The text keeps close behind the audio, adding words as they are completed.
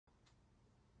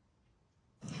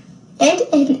Ed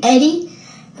and Eddy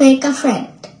Make a Friend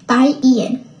by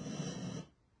Ian.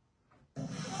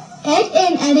 Ed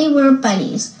and Eddy were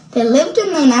bunnies. They lived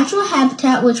in their natural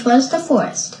habitat, which was the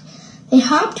forest. They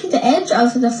hopped to the edge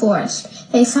of the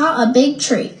forest. They saw a big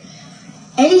tree.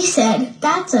 Eddy said,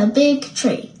 "That's a big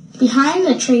tree." Behind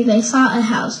the tree, they saw a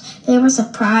house. They were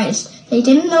surprised. They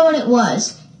didn't know what it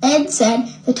was. Ed said,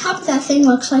 "The top of that thing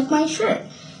looks like my shirt."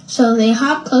 So they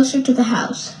hopped closer to the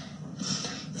house.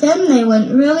 Then they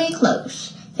went really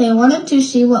close. They wanted to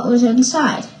see what was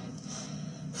inside.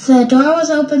 The door was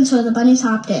open, so the bunnies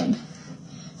hopped in.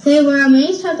 They were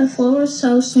amazed that the floor was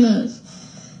so smooth.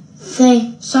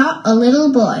 They saw a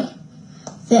little boy.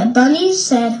 The bunnies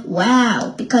said,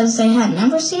 "Wow," because they had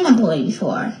never seen a boy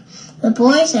before. The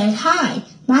boy said, "Hi,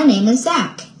 my name is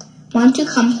Zach. Want to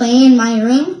come play in my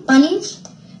room, bunnies?"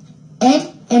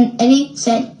 Ed and Eddy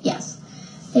said yes.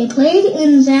 They played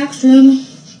in Zach's room.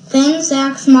 Then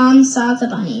Zach's mom saw the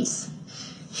bunnies.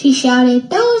 She shouted,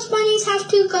 "Those bunnies have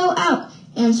to go out."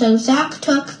 And so Zach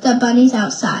took the bunnies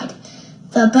outside.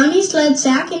 The bunnies led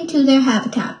Zach into their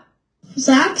habitat.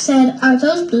 Zach said, "Are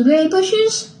those blueberry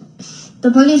bushes?" The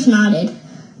bunnies nodded.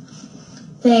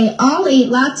 They all ate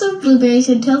lots of blueberries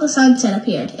until the sunset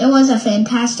appeared. It was a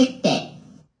fantastic day.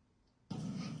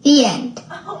 The end.